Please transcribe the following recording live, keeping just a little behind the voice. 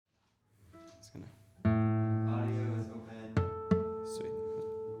Just gonna Audio is open. sweet.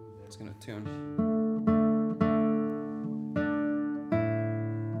 It's gonna tune.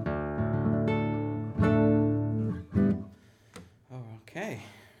 Okay.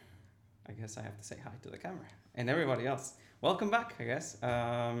 I guess I have to say hi to the camera and everybody else. Welcome back, I guess.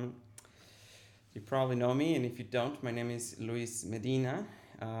 You probably know me, and if you don't, my name is Luis Medina,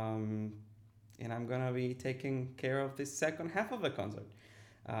 and I'm gonna be taking care of this second half of the concert.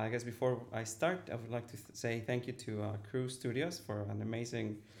 I guess before I start, I would like to say thank you to Crew Studios for an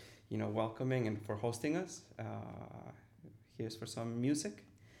amazing, welcoming and for hosting us. Here's for some music.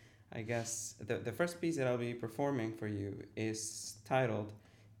 I guess the first piece that I'll be performing for you is titled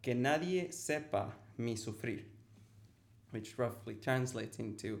Que nadie sepa mi sufrir, which roughly translates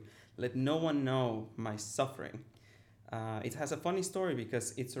into Let no one know my suffering. It has a funny story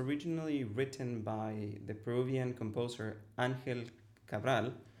because it's originally written by the Peruvian composer Ángel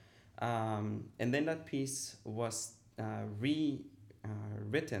Cabral, and then that piece was rewritten,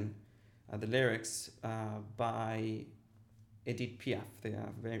 the lyrics, by Edith Piaf, the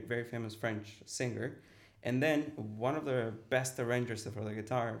very, very famous French singer. And then one of the best arrangers for the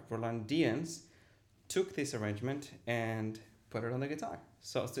guitar, Roland Diens, took this arrangement and put it on the guitar.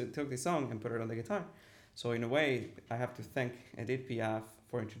 So took the song and put it on the guitar. So in a way, I have to thank Edith Piaf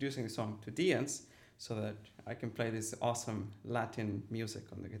for introducing the song to Diens so that I can play this awesome Latin music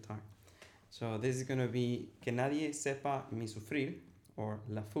on the guitar. So this is going to be Que nadie sepa mi sufrir, or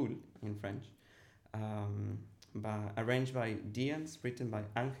La Foule in French, arranged by Diens, written by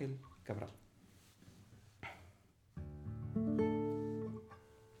Ángel Cabral.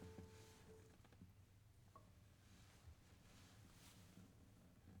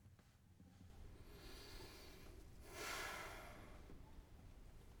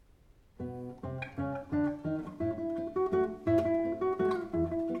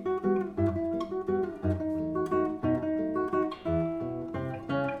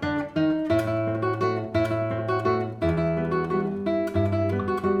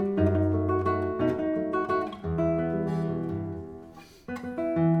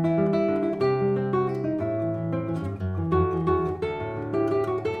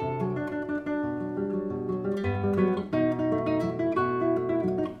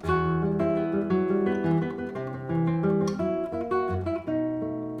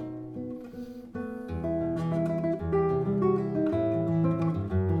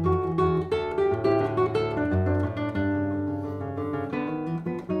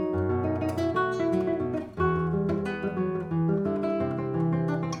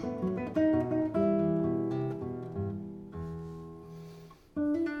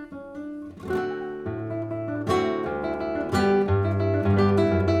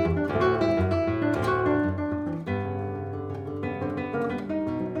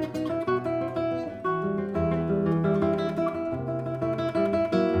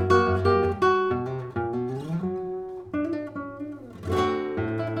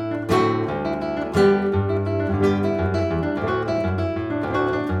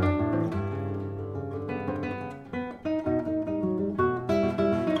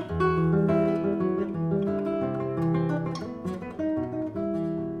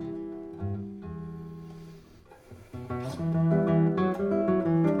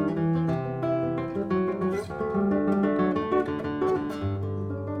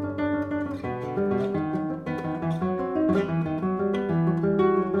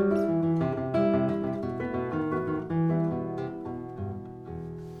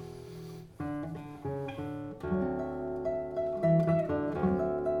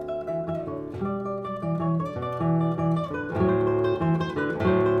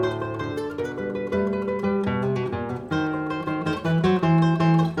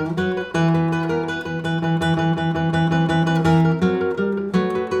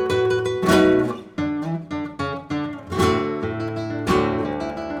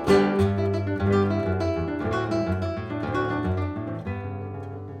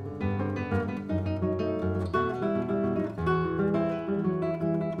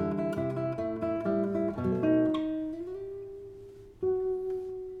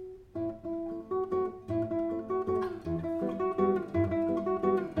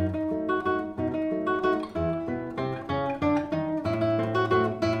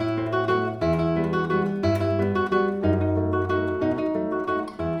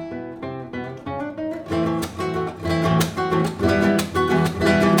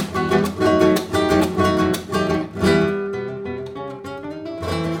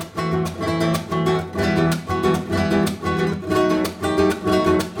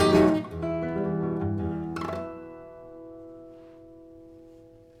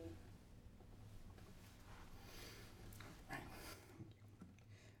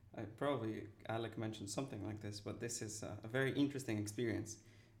 probably Alec mentioned something like this, but this is a very interesting experience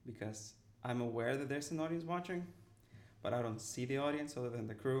because I'm aware that there's an audience watching, but I don't see the audience other than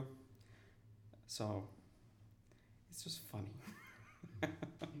the crew. So it's just funny.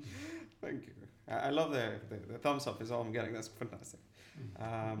 Thank you. I love the thumbs up is all I'm getting. That's fantastic.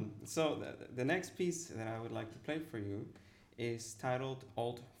 So the next piece that I would like to play for you is titled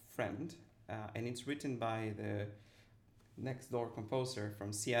Old Friend, and it's written by the next door composer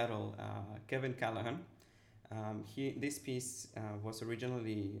from Seattle, Kevin Callahan. This piece was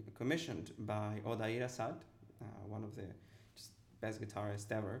originally commissioned by Odair Assad, one of the just best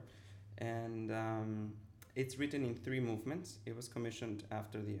guitarists ever, and it's written in 3 movements. It was commissioned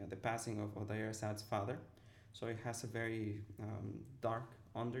after the passing of Odair Assad's father, so it has a very dark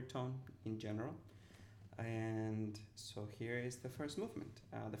undertone in general. And so here is the first movement.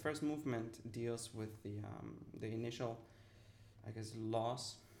 The first movement deals with the initial, I guess,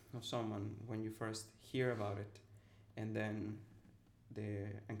 loss of someone when you first hear about it, and then the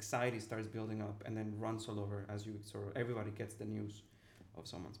anxiety starts building up and then runs all over as you sort of everybody gets the news of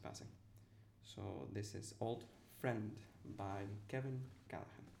someone's passing. So this is Old Friend by Kevin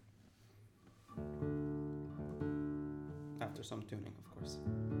Callahan. After some tuning, of course.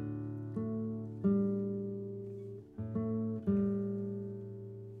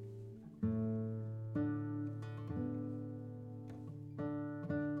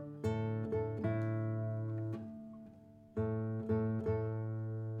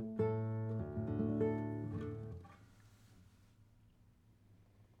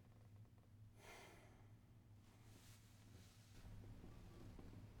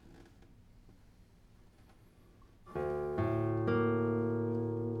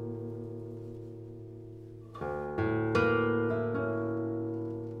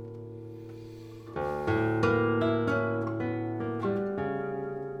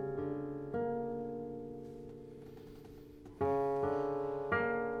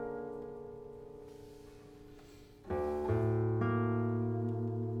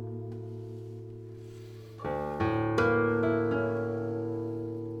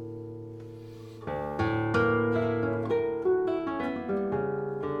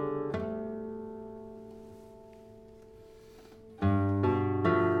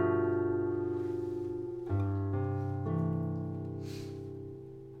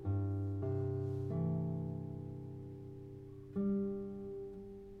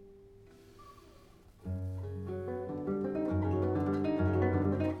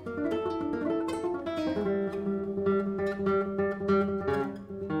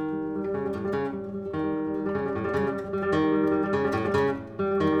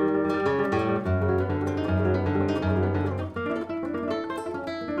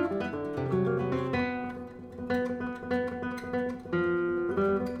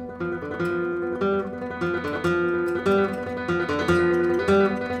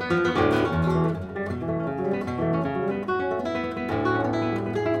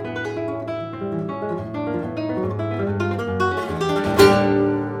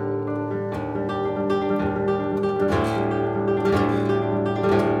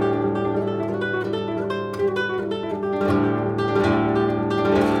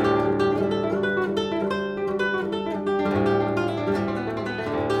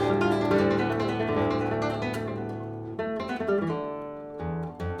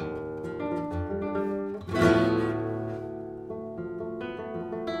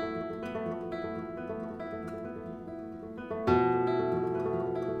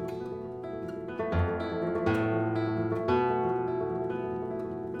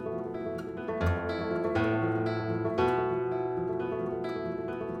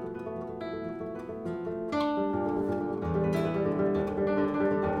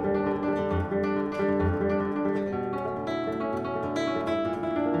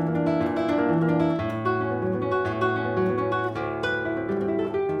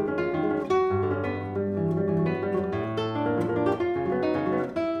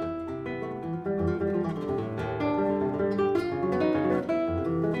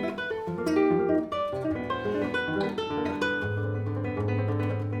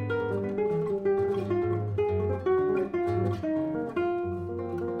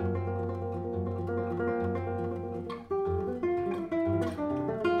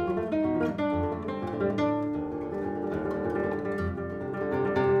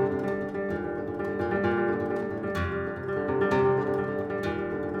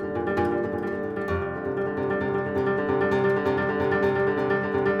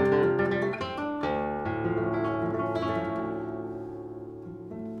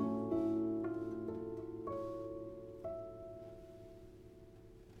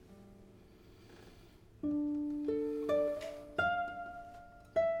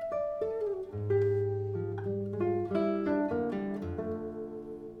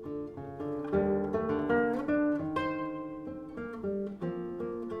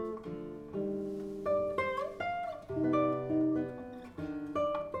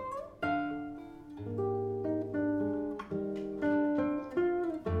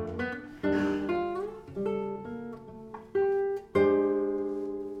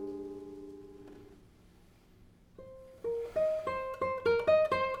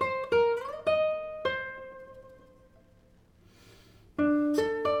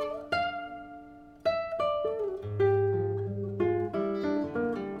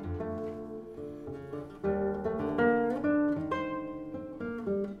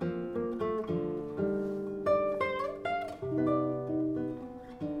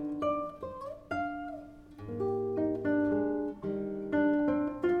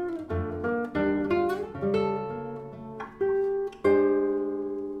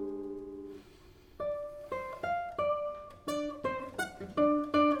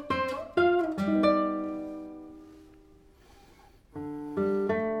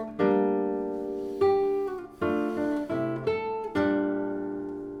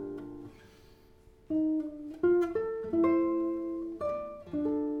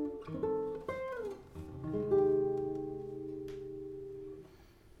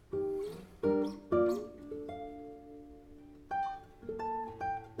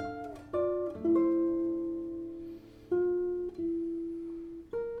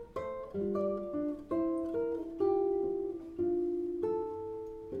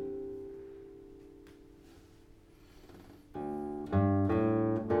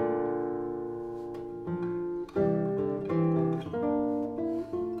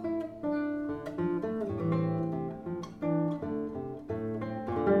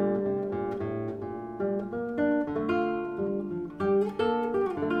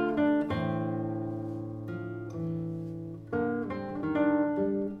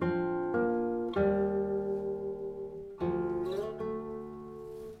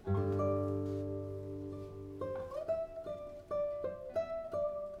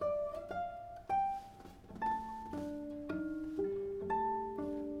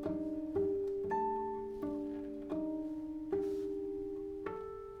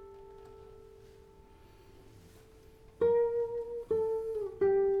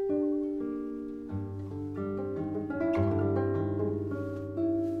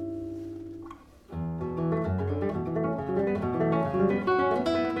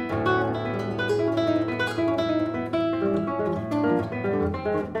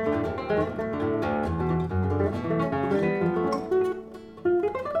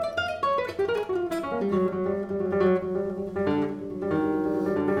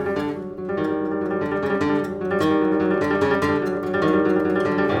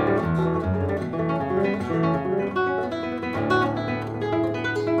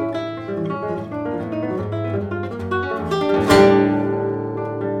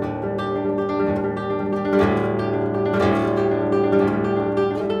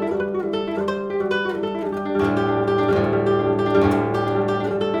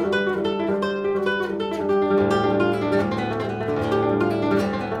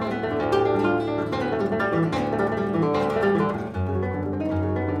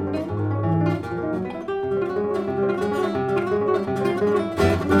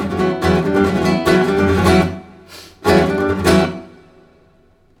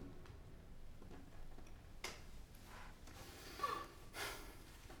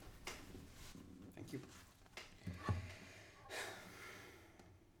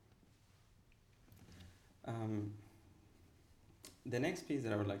 Um, the next piece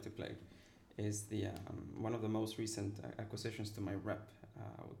that I would like to play is the one of the most recent acquisitions to my rep,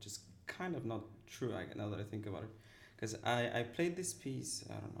 which is kind of not true now that I think about it, because I played this piece,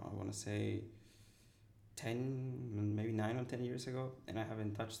 I don't know, I want to say 10, maybe 9 or 10 years ago, and I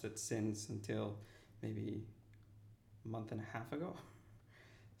haven't touched it since until maybe a month and a half ago.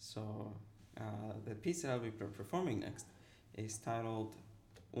 So the piece that I'll be performing next is titled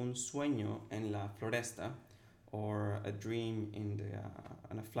Un sueño en la floresta, or a dream in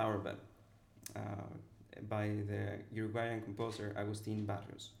a flower bed, by the Uruguayan composer Agustin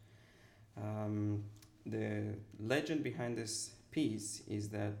Barrios. The legend behind this piece is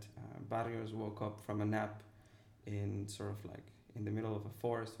that Barrios woke up from a nap in sort of like in the middle of a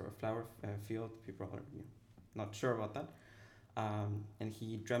forest or a flower field. People are not sure about that. And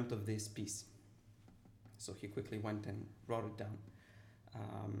he dreamt of this piece. So he quickly went and wrote it down.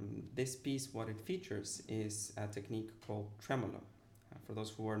 This piece, what it features is a technique called tremolo. For those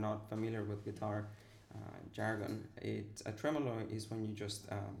who are not familiar with guitar jargon, a tremolo is when you just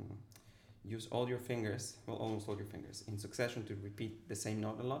use all your fingers, well, almost all your fingers, in succession to repeat the same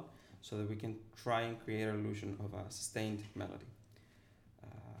note a lot, so that we can try and create an illusion of a sustained melody.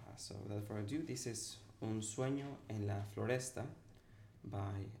 So without further ado, this is Un sueño en la floresta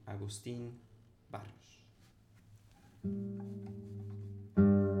by Agustín Barrios.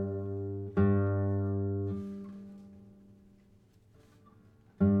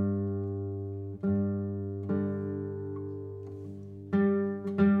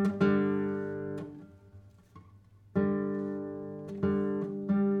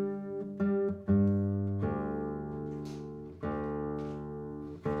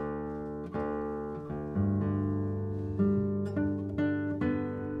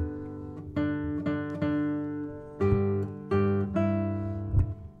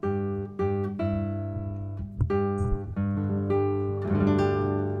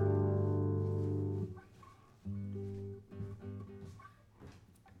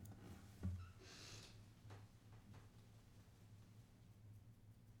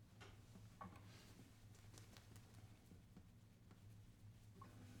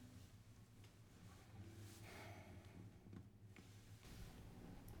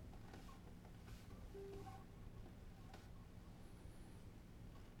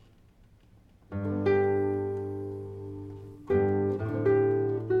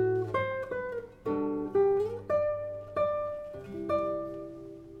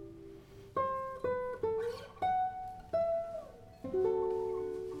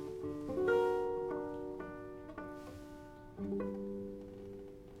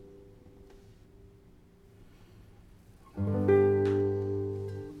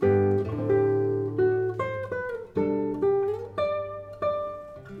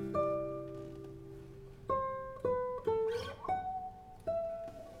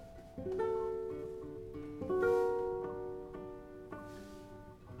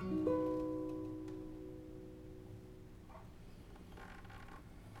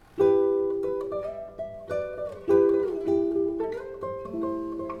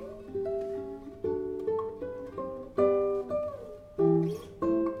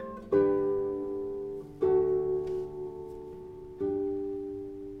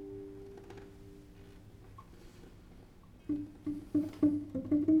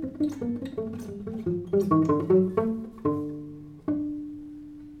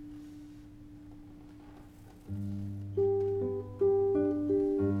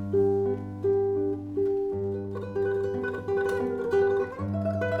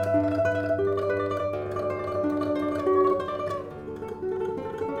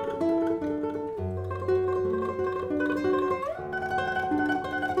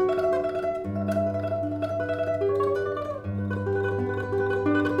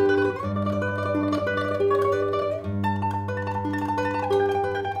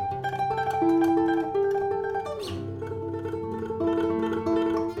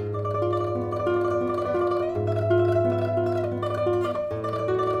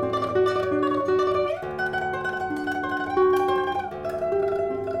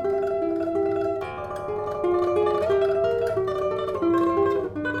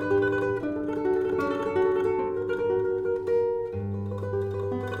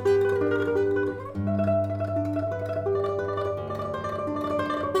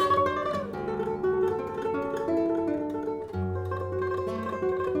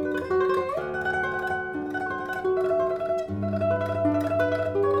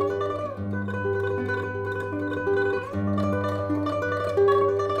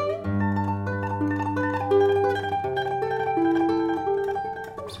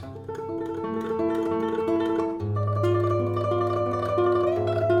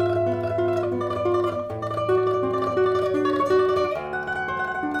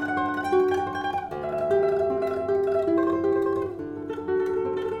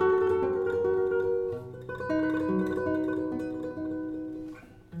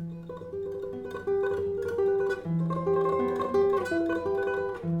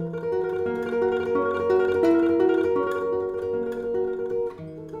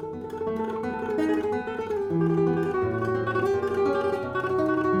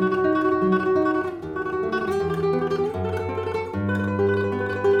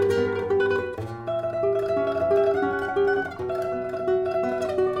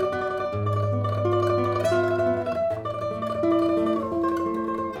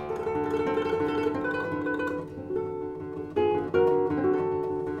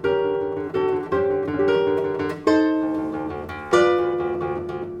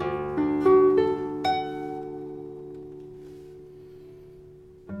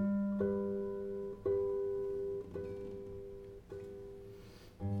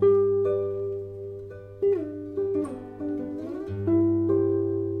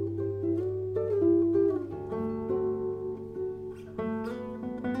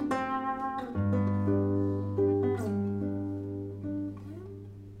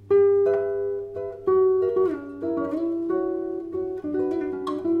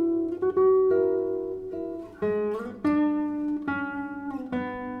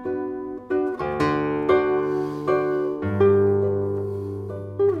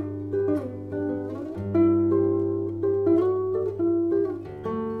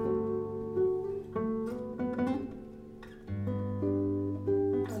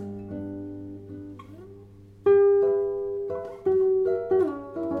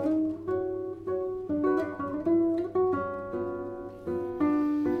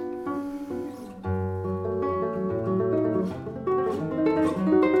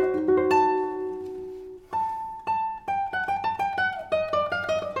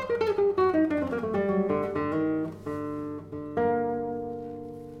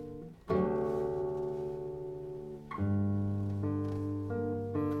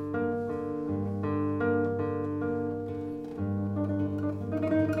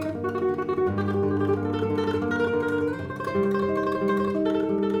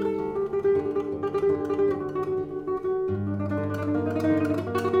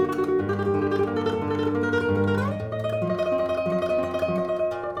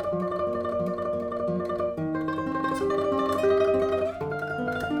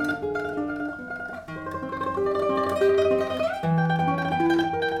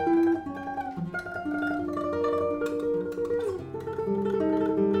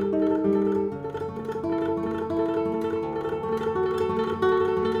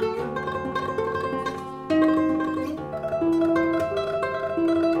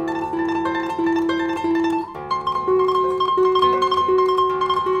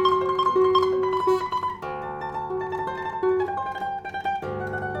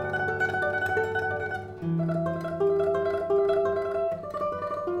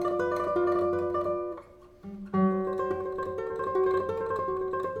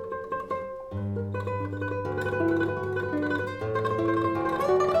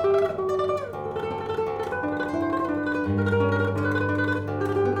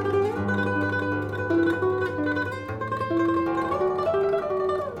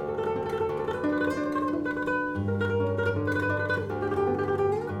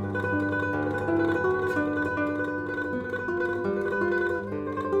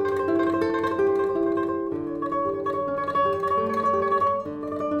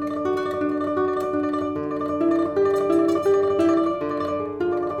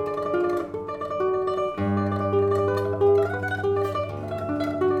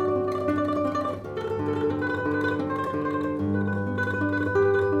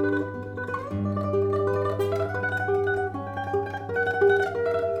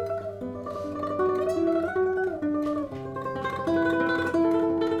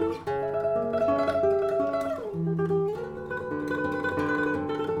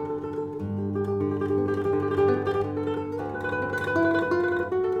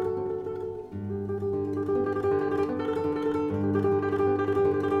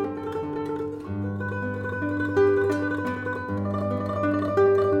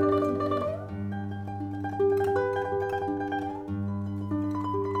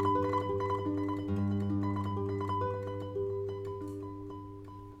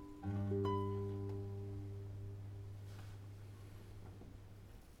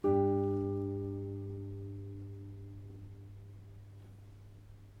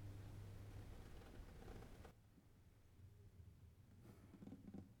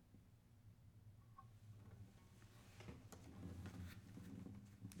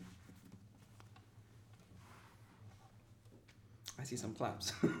 I see some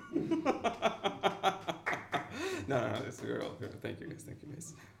claps. No, it's we're all good. Thank you guys. Thank you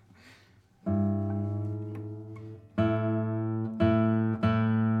guys.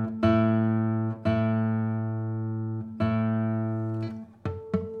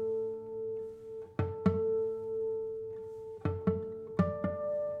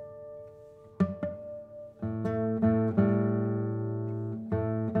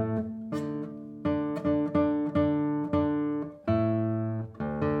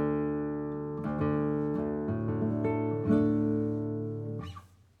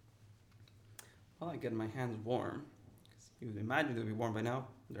 Well, I get my hands warm. 'Cause you would imagine they'd be warm by now.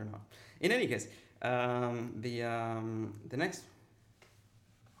 They're not. In any case, the next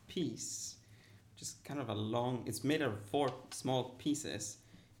piece, just kind of a long. It's made out of four small pieces.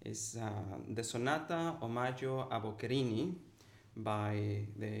 Is the Sonata Omaggio a Boccherini by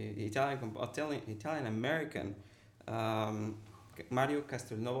the Italian American Mario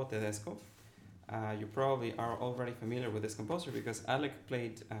Castelnuovo Tedesco. You probably are already familiar with this composer because Alec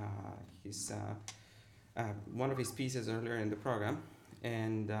played his one of his pieces earlier in the program,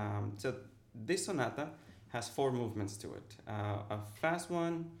 and so this sonata has four movements to it: a fast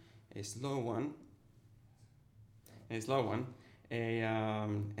one, a slow one, and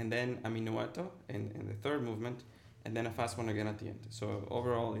then a minuetto in the third movement, and then a fast one again at the end. So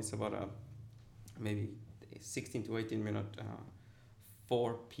overall, it's about a maybe 16 to 18 minute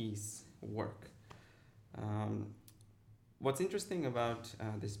four-piece work. What's interesting about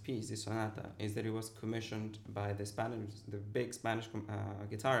this piece, this sonata, is that it was commissioned by the big Spanish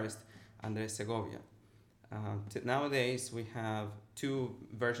guitarist Andres Segovia. Nowadays, we have two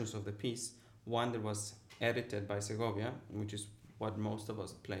versions of the piece. One that was edited by Segovia, which is what most of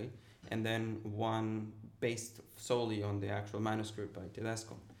us play, and then one based solely on the actual manuscript by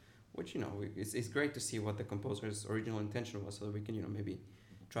Tedesco, which it's great to see what the composer's original intention was, so that we can maybe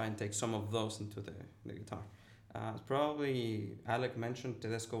try and take some of those into the guitar. Probably Alec mentioned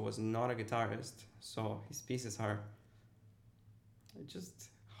Tedesco was not a guitarist, so his pieces are just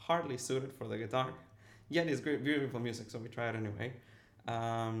hardly suited for the guitar. Yet it's great, beautiful music, so we try it anyway.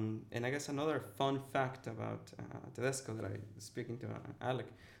 And I guess another fun fact about Tedesco that I was speaking to Alec,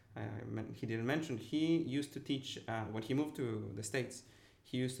 he didn't mention, he used to teach, when he moved to the States,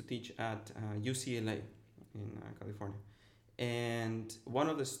 he used to teach at UCLA in California. And one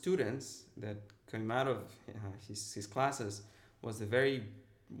of the students that came out of his classes was the very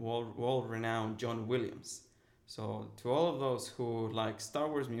world-renowned John Williams. So to all of those who like Star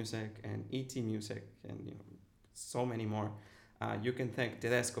Wars music and E.T. music and so many more, you can thank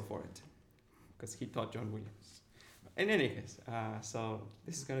Tedesco for it, because he taught John Williams. In any case, so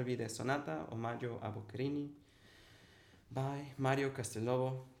this is going to be the Sonata Omaggio a Boccherini by Mario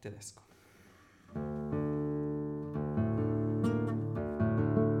Castelnuovo Tedesco.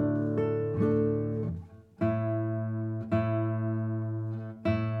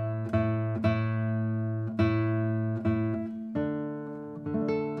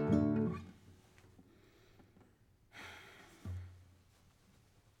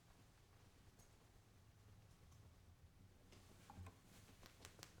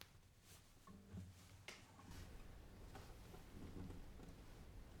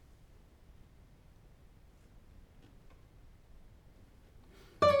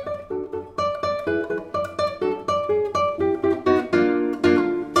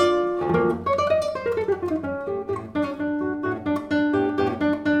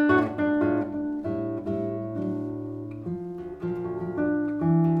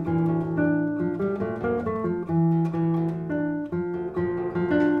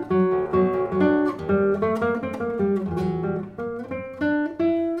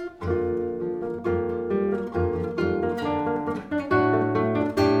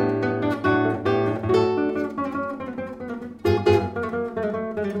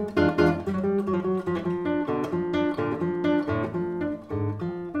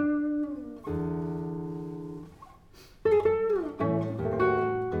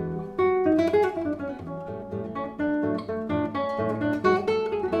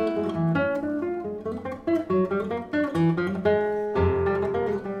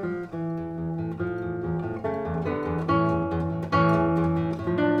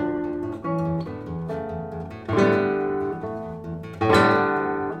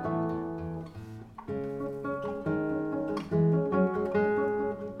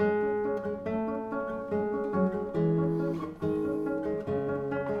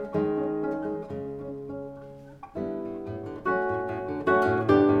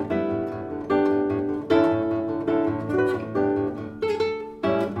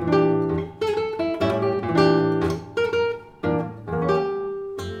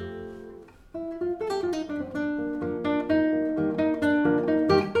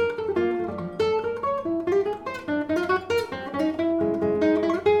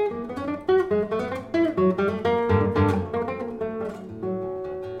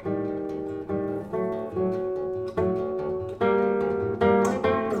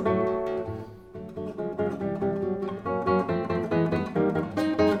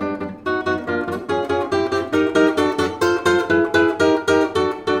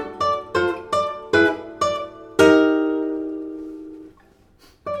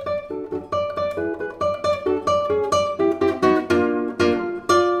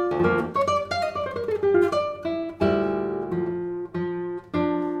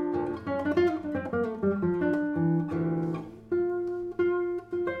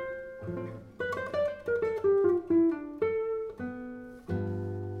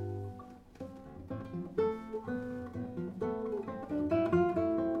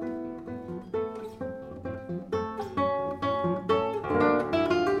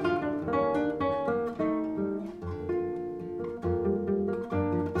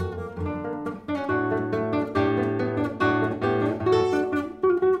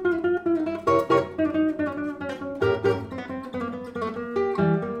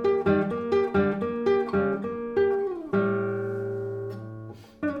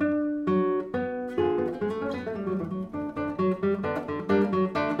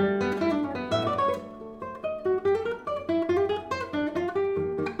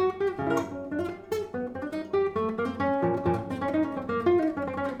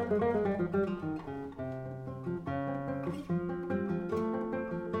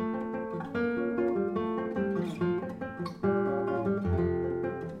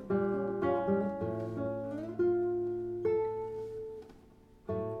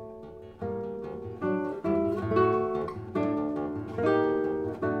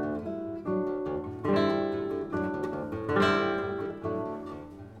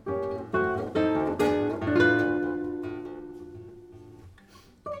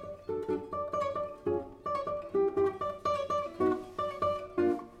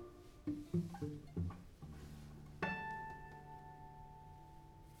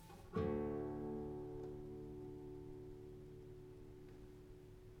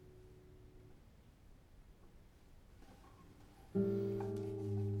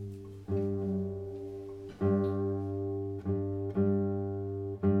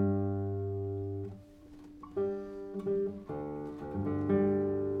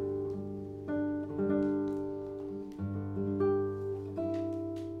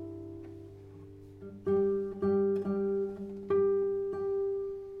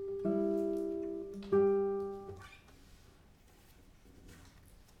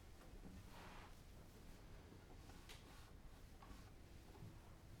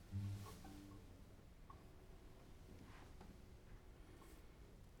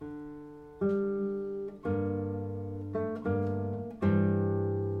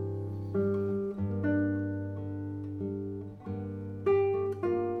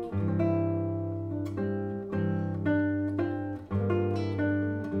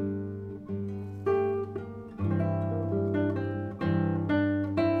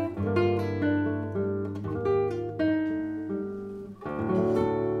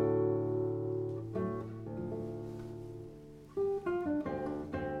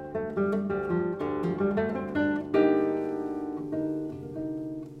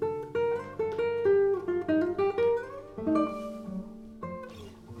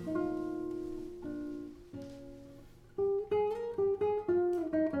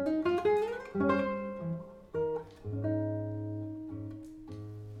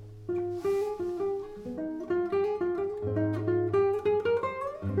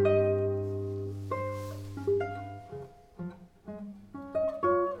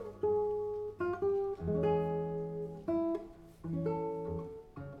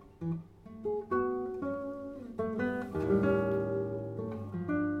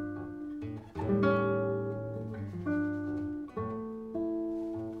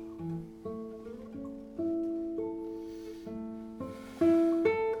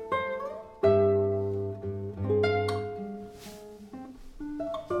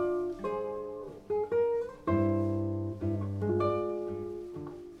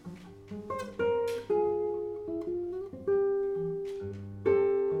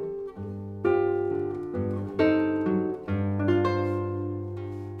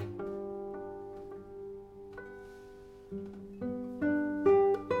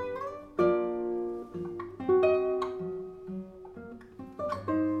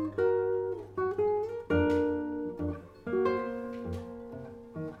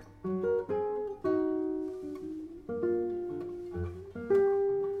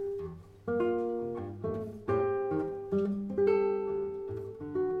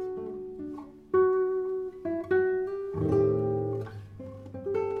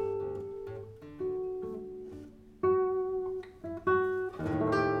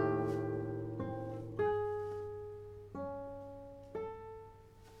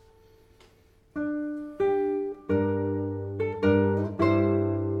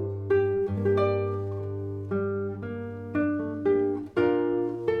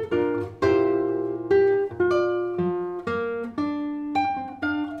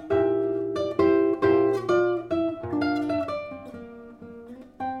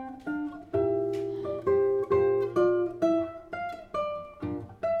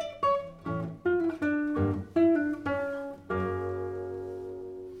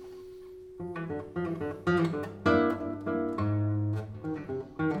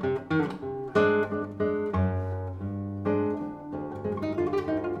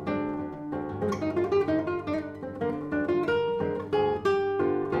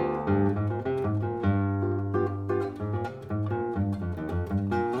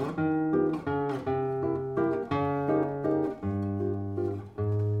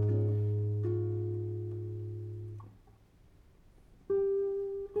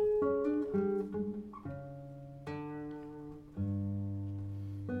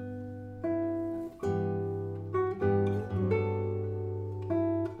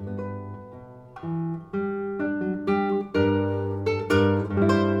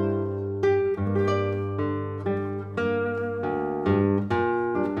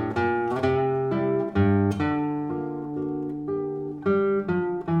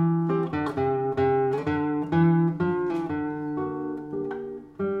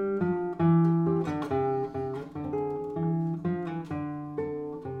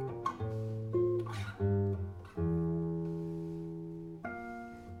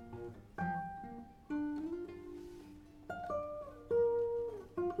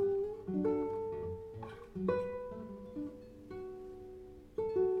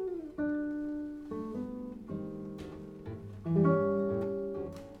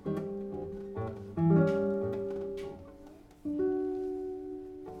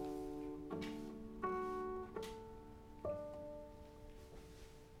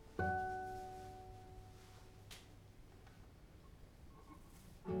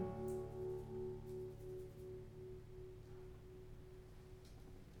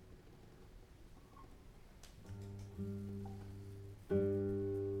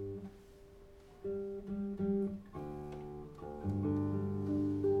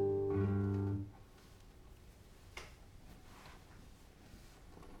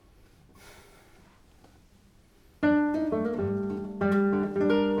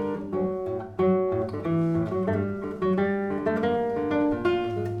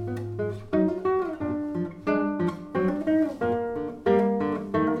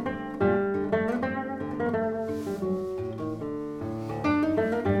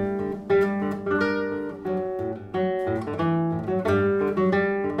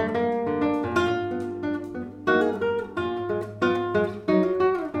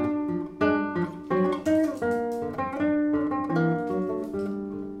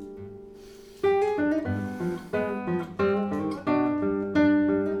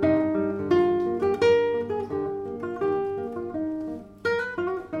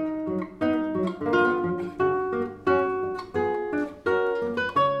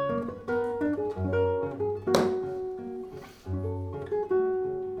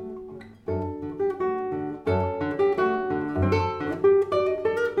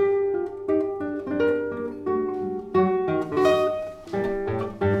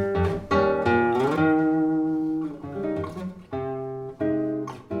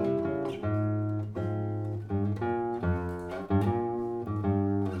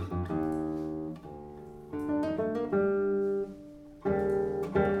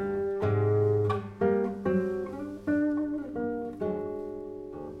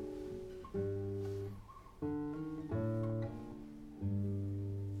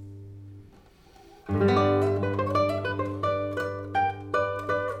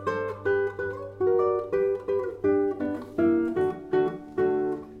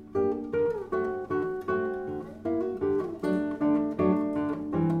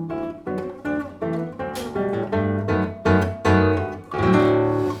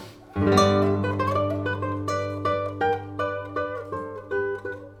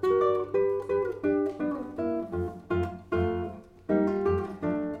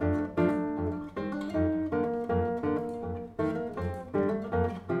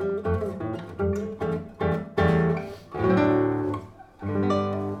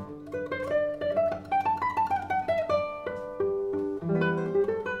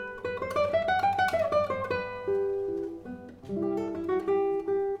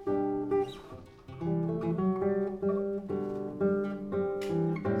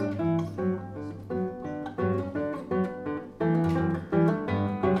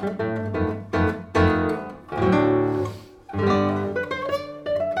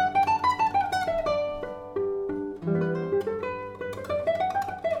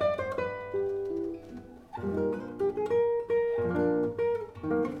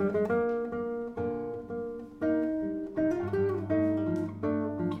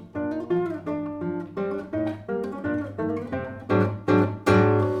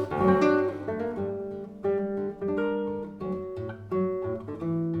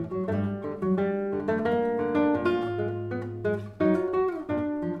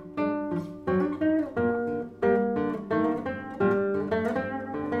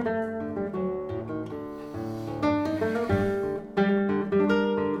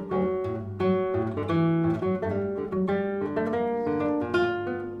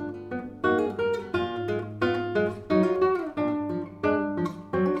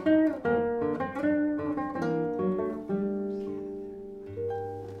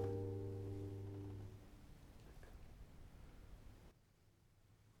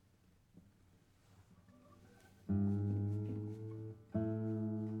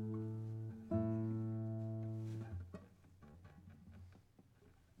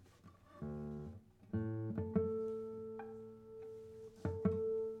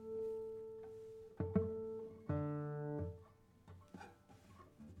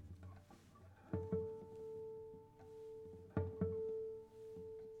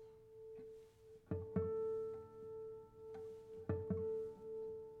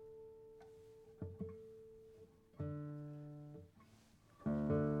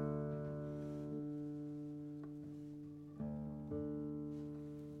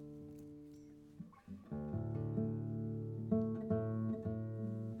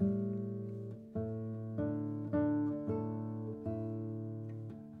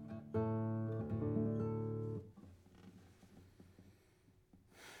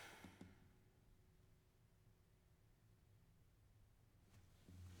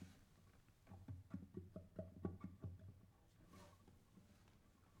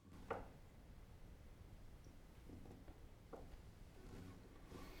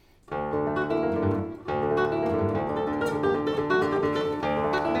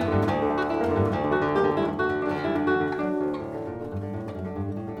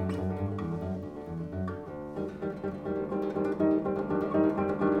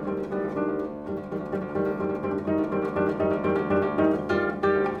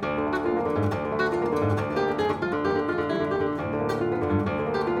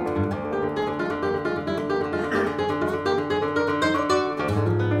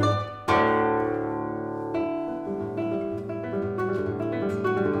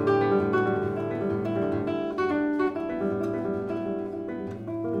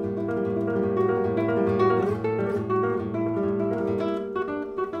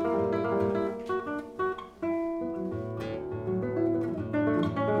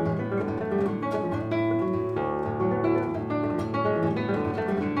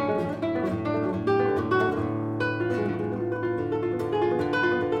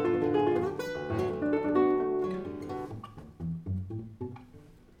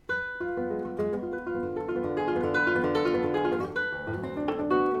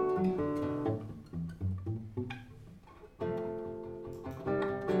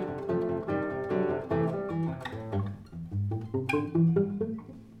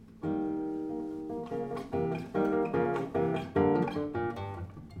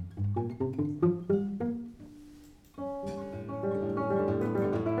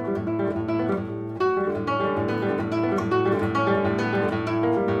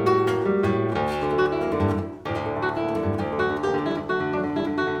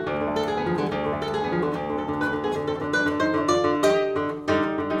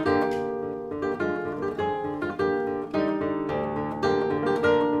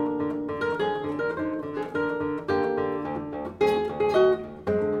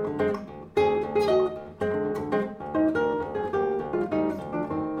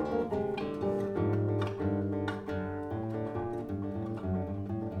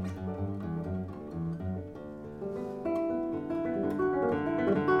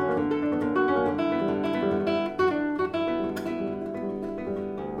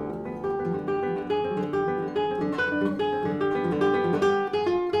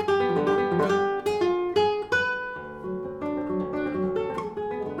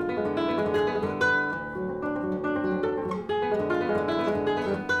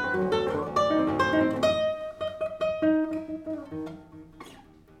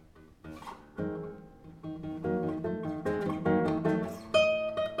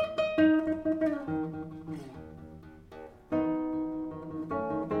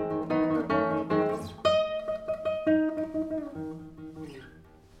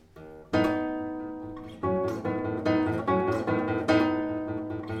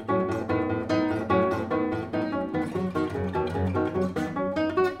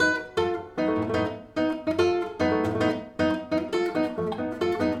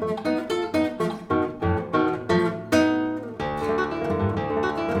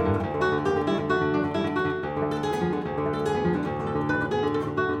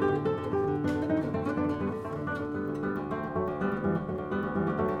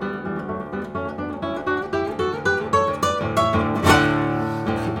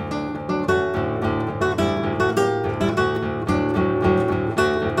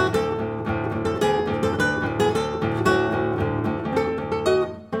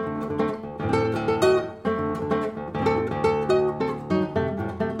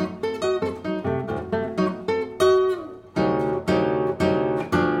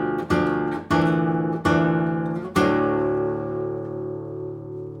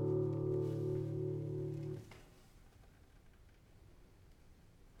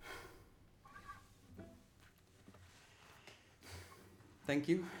 thank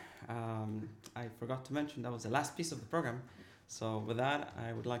you. I forgot to mention that was the last piece of the program. So with that,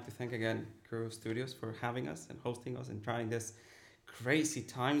 I would like to thank again Kuro Studios for having us and hosting us and trying this crazy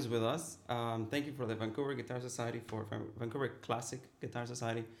times with us. Thank you for the Vancouver Guitar Society, for Vancouver Classic Guitar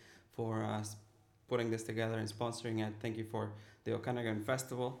Society, for putting this together and sponsoring it. Thank you for the Okanagan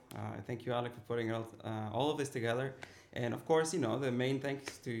Festival. Thank you, Alec, for putting all of this together. And of course, the main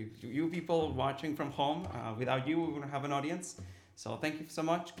thanks to you people watching from home. Without you, we wouldn't have an audience. So thank you so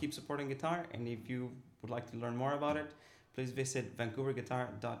much. Keep supporting guitar. And if you would like to learn more about it, please visit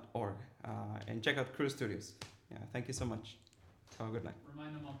vancouverguitar.org and check out Kuro Studios. Yeah, thank you so much. Have a good night.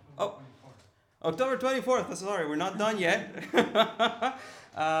 Remind them October 24th. October 24th. Sorry, we're not done yet.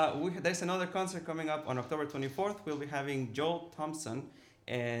 There's another concert coming up on October 24th. We'll be having Joel Thompson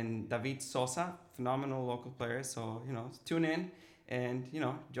and David Sosa, phenomenal local players. So, tune in and,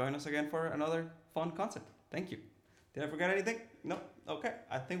 join us again for another fun concert. Thank you. Did I forget anything? No? Okay.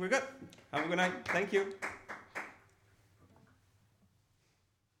 I think we're good. Have a good night. Thank you.